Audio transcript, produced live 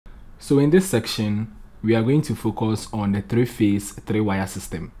So in this section, we are going to focus on the three-phase, three-wire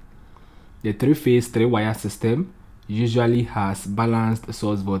system. The three-phase, three-wire system usually has balanced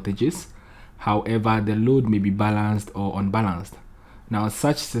source voltages. However, the load may be balanced or unbalanced. Now,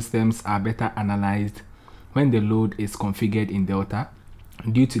 such systems are better analyzed when the load is configured in delta,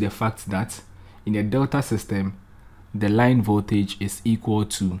 due to the fact that in a delta system, the line voltage is equal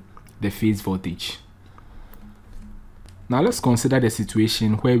to the phase voltage. Now let's consider the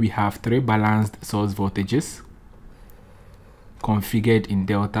situation where we have three balanced source voltages configured in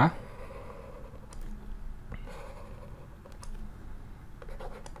delta.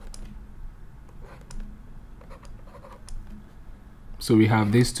 So we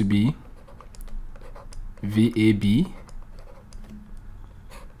have this to be VAB,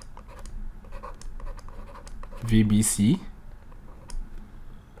 VBC,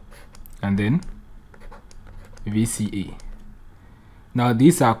 and then VCA. Now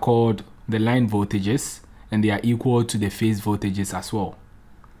these are called the line voltages and they are equal to the phase voltages as well.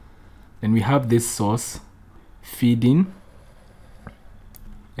 Then we have this source feeding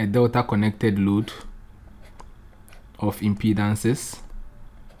a delta connected load of impedances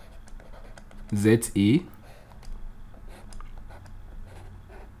ZA,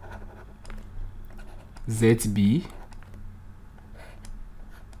 ZB,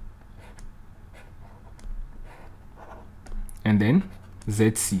 and then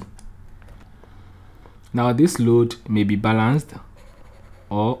ZC. Now this load may be balanced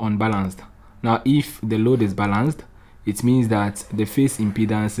or unbalanced. Now if the load is balanced, it means that the phase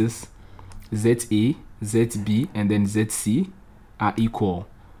impedances ZA, ZB, and then ZC are equal.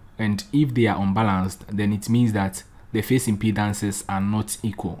 And if they are unbalanced, then it means that the phase impedances are not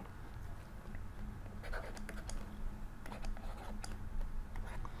equal.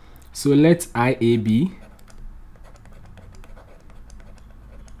 So let IAB,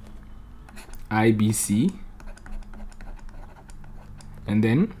 IBC, and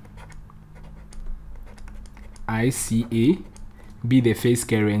then ICA be the phase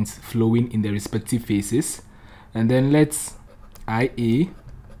currents flowing in the respective phases, and then let's IA,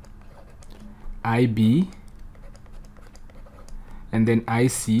 IB, and then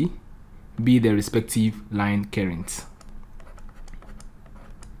IC be the respective line currents.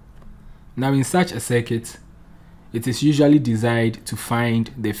 Now in such a circuit, it is usually desired to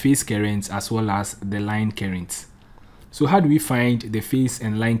find the phase currents as well as the line currents. So how do we find the phase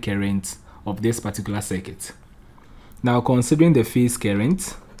and line currents of this particular circuit? Now considering the phase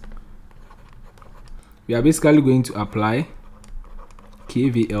current, we are basically going to apply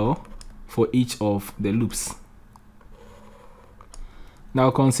KVL for each of the loops.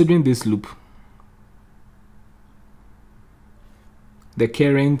 Now considering this loop, the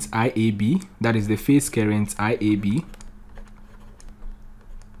current IAB, that is the phase current IAB,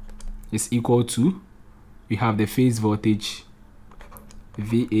 is equal to, we have the phase voltage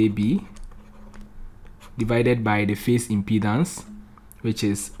VAB divided by the phase impedance, which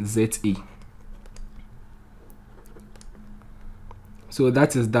is ZA. So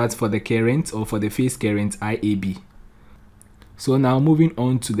that is that for the current, or for the phase current IAB. So now moving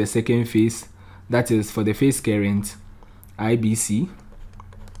on to the second phase, that is for the phase current IBC.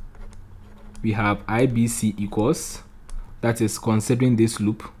 We have IBC equals, that is considering this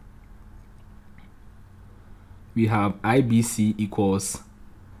loop, we have IBC equals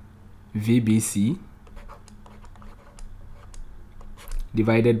VBC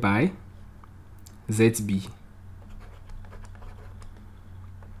divided by ZB.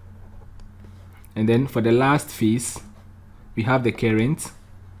 And then for the last phase, we have the current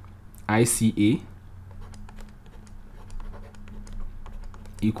ICA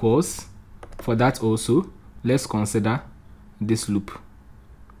equals, for that also, let's consider this loop,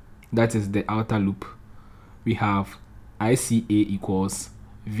 that is the outer loop. We have ICA equals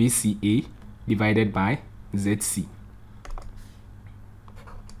VCA divided by ZC.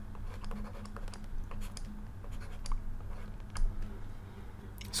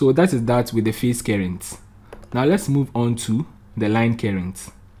 So that is that with the phase current. Now let's move on to the line current.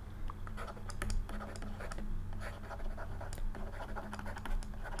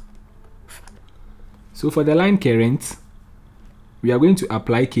 So for the line current, we are going to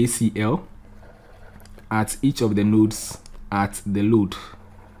apply KCL at each of the nodes at the load.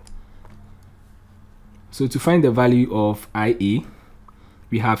 So to find the value of IA,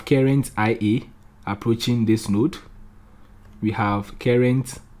 we have current IA approaching this node. We have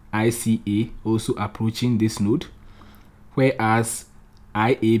current ICA also approaching this node, whereas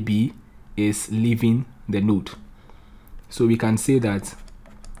IAB is leaving the node. So we can say that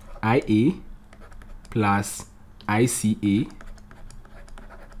IA plus ICA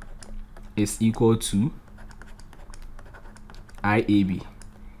is equal to IAB.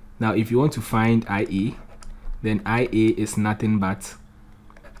 Now if you want to find IA, then IA is nothing but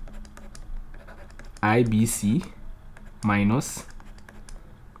IBC minus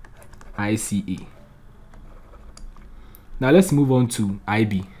ICA. Now let's move on to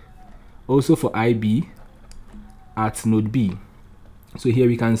IB. Also for IB at node B. So here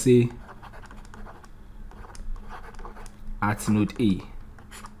we can say at node A.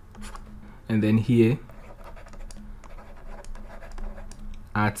 And then here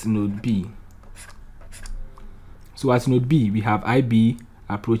at node B. So at node B, we have IB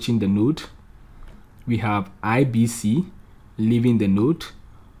approaching the node. We have IBC leaving the node.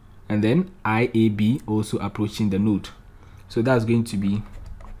 And then IAB also approaching the node. So that's going to be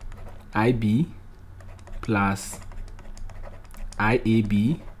IB plus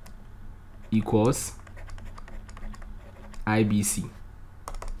IAB equals IBC.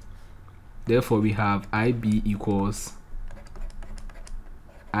 Therefore, we have IB equals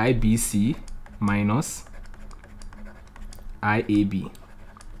IBC minus IAB.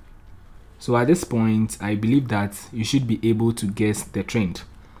 So at this point, I believe that you should be able to guess the trend.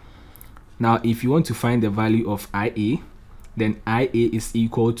 Now, if you want to find the value of IA, then IA is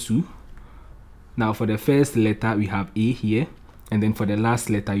equal to, now for the first letter we have A here, and then for the last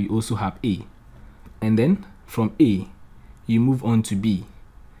letter you also have A, and then from A you move on to B.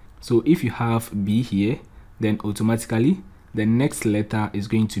 So if you have B here, then automatically the next letter is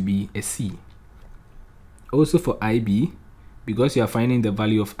going to be a C. Also for IB, because you are finding the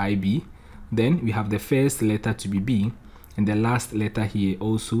value of IB, then we have the first letter to be B and the last letter here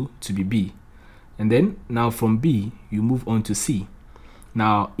also to be B. And then now from B, you move on to C.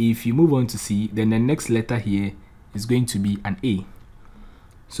 Now, if you move on to C, then the next letter here is going to be an A.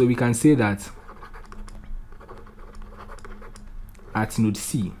 So we can say that at node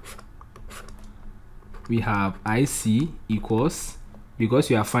C, we have IC equals, because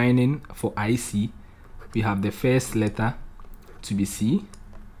we are finding for IC, we have the first letter to be C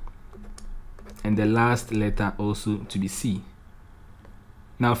and the last letter also to be C.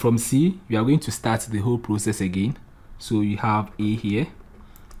 Now from C, we are going to start the whole process again. So you have A here,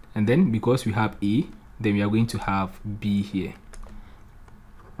 and then because we have A, then we are going to have B here.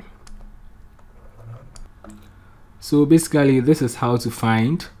 So basically, this is how to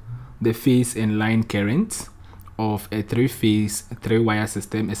find the phase and line current of a three-phase, three-wire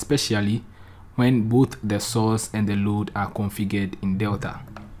system, especially when both the source and the load are configured in delta.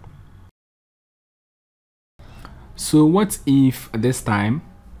 So what if this time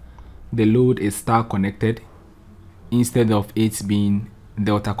the load is star connected instead of it being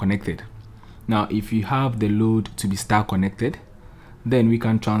delta connected? Now, if you have the load to be star connected, then we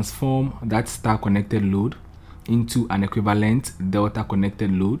can transform that star connected load into an equivalent delta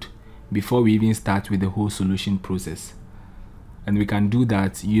connected load before we even start with the whole solution process. And we can do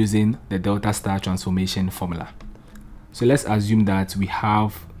that using the delta star transformation formula. So let's assume that we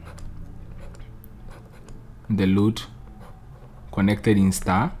have the load connected in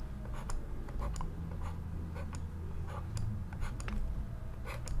star.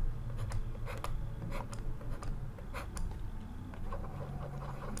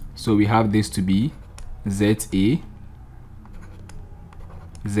 So we have this to be ZA,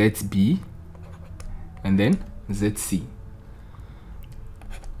 ZB, and then ZC.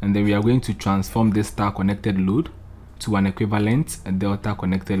 And then we are going to transform this star connected load to an equivalent delta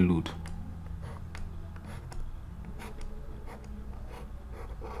connected load.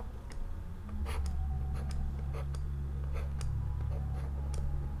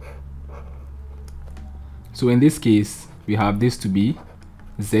 So in this case, we have this to be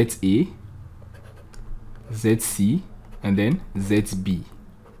ZA, ZC, and then ZB.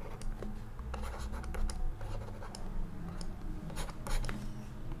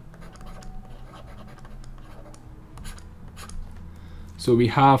 So we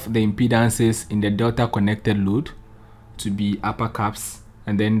have the impedances in the delta connected load to be upper caps,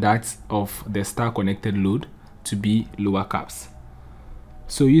 and then that of the star connected load to be lower caps.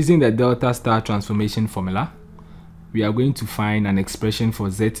 So using the delta star transformation formula, we are going to find an expression for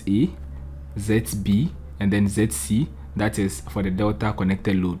ZA, ZB, and then ZC, that is for the delta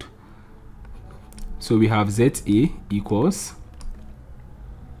connected load. So we have ZA equals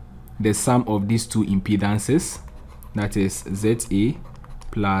the sum of these two impedances, that is ZA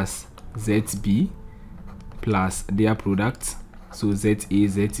plus ZB plus their product, so ZA,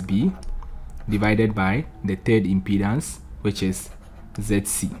 ZB, divided by the third impedance, which is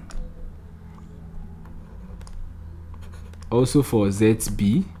ZC. Also for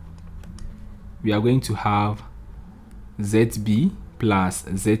ZB, we are going to have ZB plus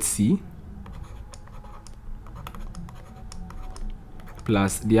ZC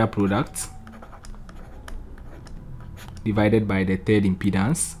plus their product divided by the third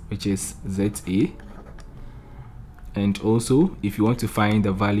impedance, which is ZA. And also, if you want to find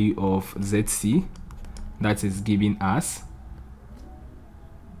the value of ZC, that is giving us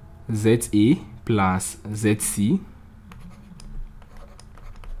ZA plus ZC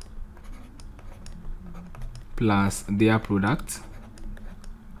plus their product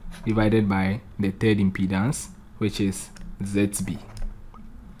divided by the third impedance, which is ZB.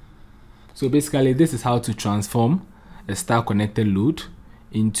 So basically, this is how to transform a star connected load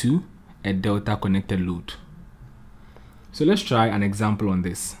into a delta connected load. So let's try an example on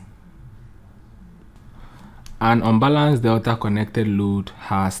this. An unbalanced delta connected load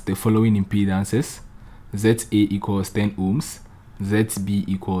has the following impedances: ZA equals 10 ohms, ZB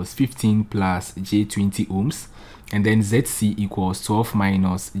equals 15 plus J20 ohms, and then ZC equals 12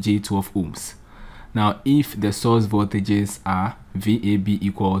 minus J12 ohms. Now, if the source voltages are VAB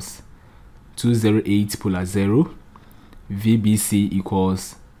equals 208 polar 0, VBC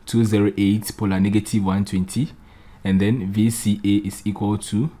equals 208 polar negative 120, and then VCA is equal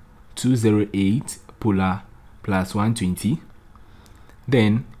to 208 polar plus 120,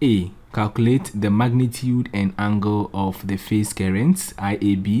 then A, calculate the magnitude and angle of the phase currents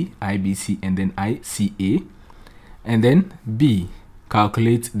IAB, IBC, and then ICA. And then B,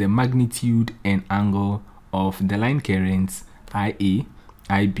 calculate the magnitude and angle of the line currents IA,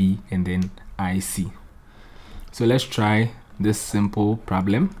 IB, and then IC. So let's try this simple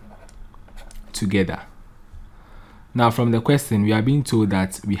problem together. Now, from the question, we are being told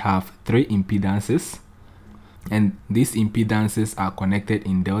that we have 3 impedances, and these impedances are connected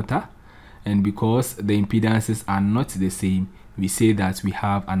in delta, and because the impedances are not the same, we say that we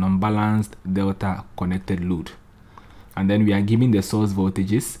have an unbalanced delta connected load. And then we are given the source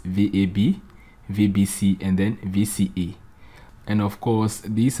voltages VAB, VBC, and then VCA. And of course,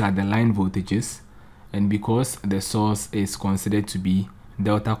 these are the line voltages, and because the source is considered to be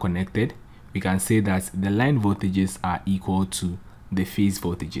delta connected, we can say that the line voltages are equal to the phase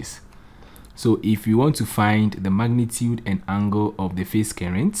voltages. So if we want to find the magnitude and angle of the phase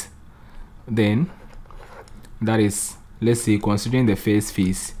current, then that is, let's say, considering the first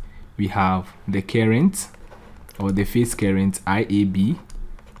phase, we have the current or the phase current IAB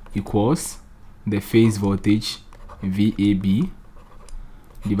equals the phase voltage VAB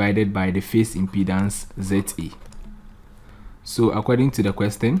divided by the phase impedance ZA. So according to the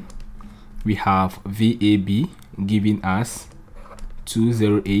question, we have VAB giving us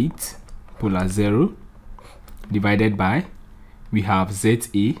 208 polar 0 divided by, we have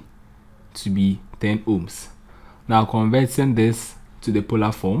ZA to be 10 ohms. Now converting this to the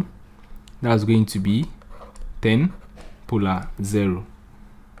polar form, that's going to be 10 polar 0.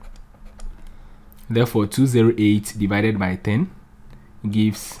 Therefore, 208 divided by 10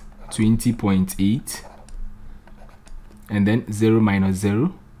 gives 20.8, and then 0 minus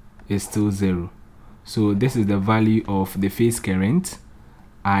 0 is still 0. So this is the value of the phase current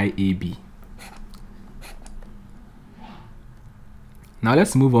IAB. Now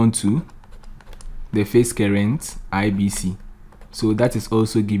let's move on to the phase current IBC. So that is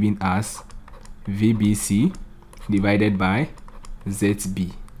also giving us VBC divided by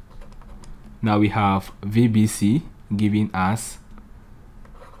ZB. Now we have VBC giving us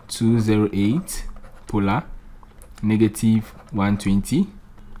 208 polar negative 120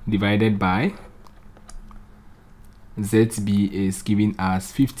 divided by ZB is giving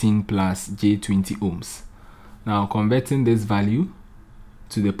us 15 plus J20 ohms. Now converting this value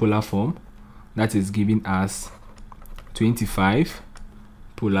to the polar form, that is giving us 25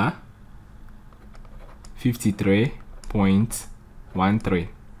 polar 53.13.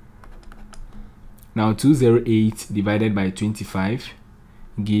 Now 208 divided by 25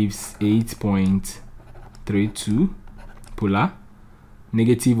 gives 8.32 polar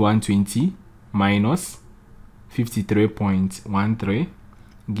negative 120 minus 53.13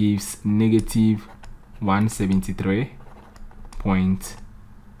 gives negative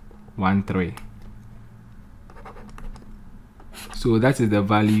 173.13. So that is the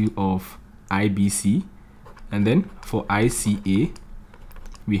value of IBC. And then for ICA,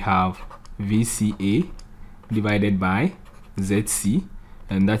 we have VCA divided by ZC,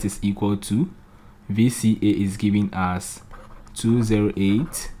 and that is equal to, VCA is giving us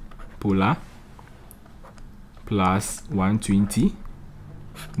 208 polar plus 120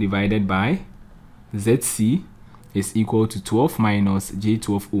 divided by ZC is equal to 12 minus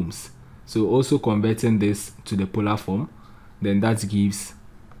J12 ohms. So also converting this to the polar form, then that gives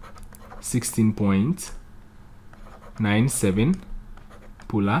 16.97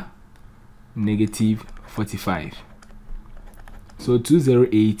 polar negative 45. So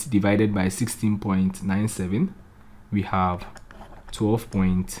 208 divided by 16.97, we have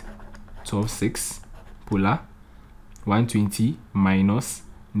 12.126 polar. 120 minus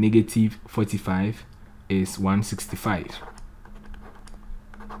negative 45 is 165.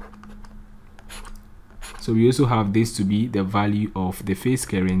 So we also have this to be the value of the phase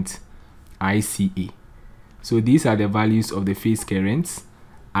current ICA. So these are the values of the phase currents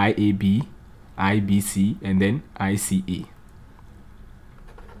IAB, IBC, and then ICA.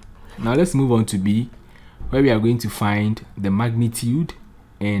 Now let's move on to B, where we are going to find the magnitude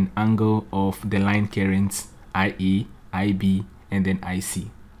and angle of the line currents IA, IB, and then IC.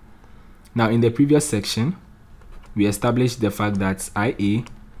 Now in the previous section, we established the fact that IA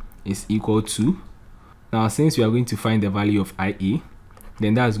is equal to, now since we are going to find the value of IA,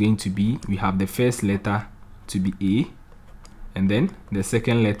 then that's going to be, we have the first letter to be A, and then the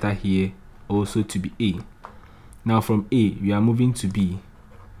second letter here also to be A. Now from A, we are moving to B,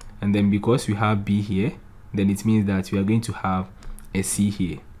 and then because we have B here, then it means that we are going to have a C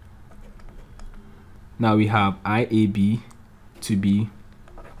here. Now we have IAB to be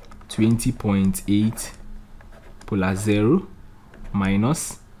 20.8 polar 0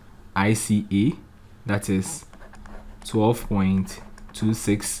 minus ICA, that is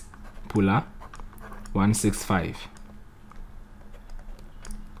 12.26 polar 165.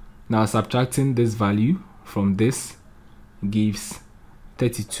 Now subtracting this value from this gives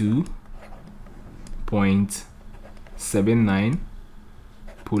 32.79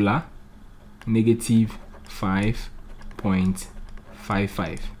 polar negative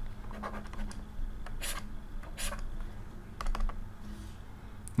 5.55.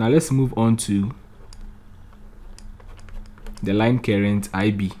 Now let's move on to the line current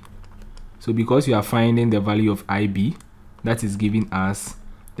IB. So because we are finding the value of IB, that is giving us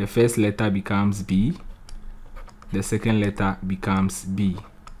the first letter becomes B, the second letter becomes B.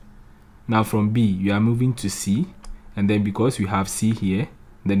 Now from B, we are moving to C, and then because we have C here,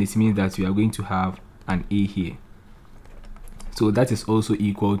 then it means that we are going to have an A here. So that is also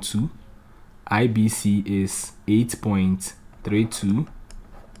equal to IBC is 8.32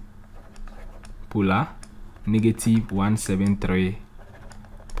 polar negative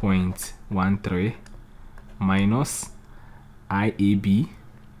 173.13 minus IAB,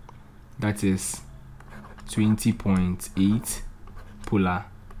 that is 20.8 polar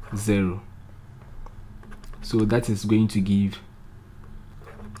 0. So that is going to give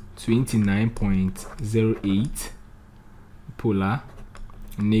 29.08 polar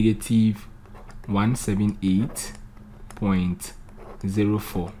negative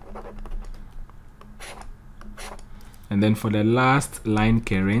 178.04. And then for the last line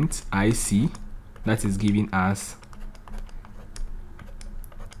current IC, that is giving us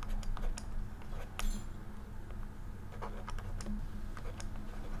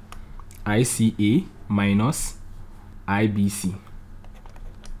ICA minus IBC.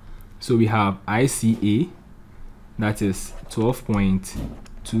 So we have ICA, that is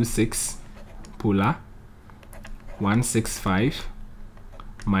 12.26 polar 165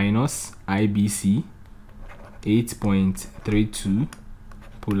 minus IBC 8.32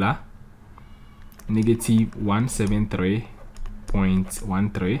 polar negative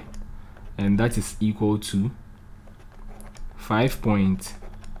 173.13, and that is equal to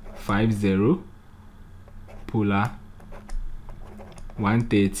 5.50 polar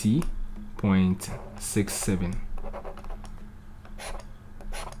 130.67.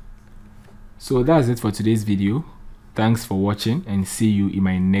 So that's it for today's video. Thanks for watching and see you in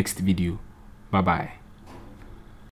my next video. Bye bye.